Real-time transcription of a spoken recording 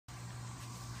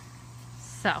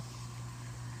So,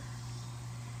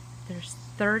 there's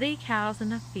 30 cows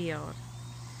in a field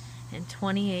and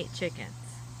 28 chickens.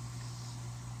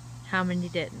 How many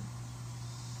didn't?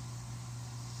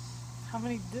 How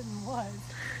many didn't what?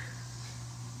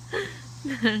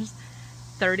 There's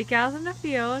 30 cows in a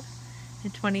field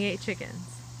and 28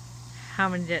 chickens. How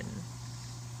many didn't?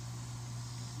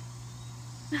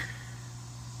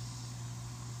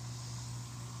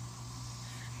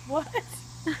 What?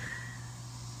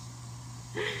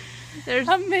 There's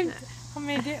How many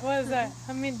what is that?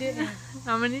 How many didn't?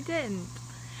 How many didn't?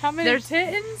 How many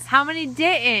didn't? How many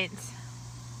didn't?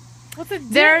 What's a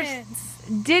There's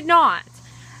didn't? did not.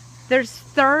 There's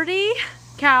 30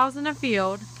 cows in a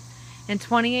field and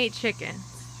 28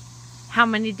 chickens. How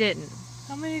many didn't?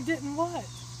 How many didn't what?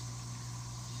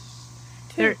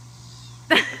 There. Two.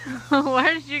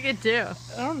 Where did you get two?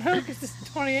 I don't know because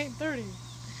it's 28 and 30.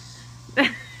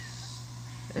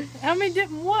 How many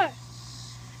didn't what?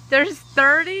 There's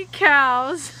 30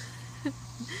 cows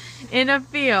in a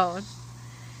field.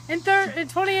 And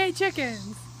 28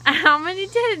 chickens. How many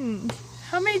didn't?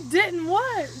 How many didn't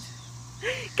what?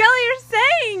 Kelly, you're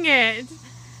saying it.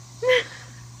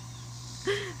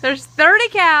 There's 30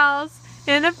 cows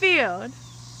in a field.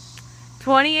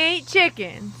 28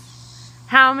 chickens.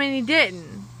 How many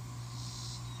didn't?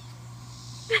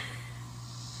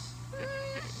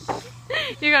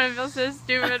 You're gonna feel so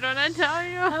stupid when I tell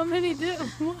you. How many didn't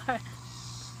what?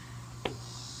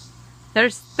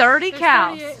 There's 30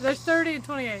 cows. There's 30 and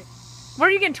 28. Where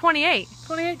are you getting 28?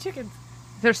 28 chickens.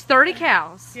 There's 30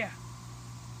 cows. Yeah.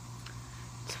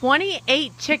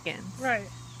 28 chickens. Right.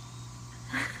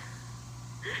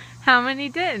 How many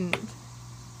didn't?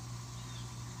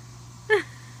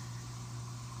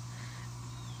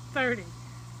 30.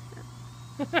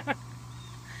 How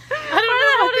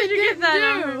did you get that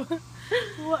number?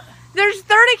 What? There's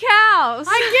 30 cows.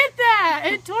 I get that.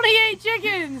 And 28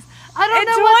 chickens. I don't And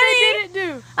know what they didn't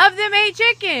do. Of them 8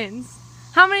 chickens.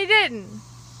 How many didn't?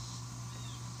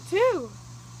 2.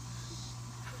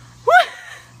 What?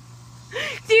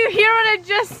 Do you hear what I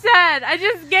just said? I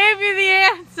just gave you the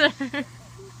answer.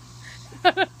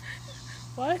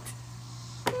 What?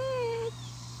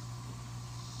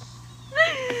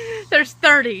 There's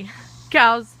 30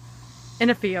 cows in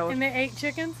a field. And they 8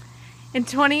 chickens? And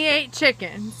 28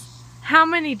 chickens. How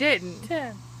many didn't?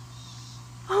 10.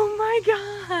 Oh my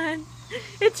god.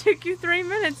 It took you 3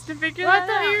 minutes to figure that out.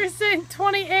 I thought you were saying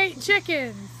 28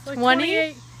 chickens. Like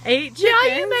 28 chickens?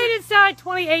 Yeah, you made it sound like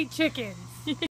 28 chickens.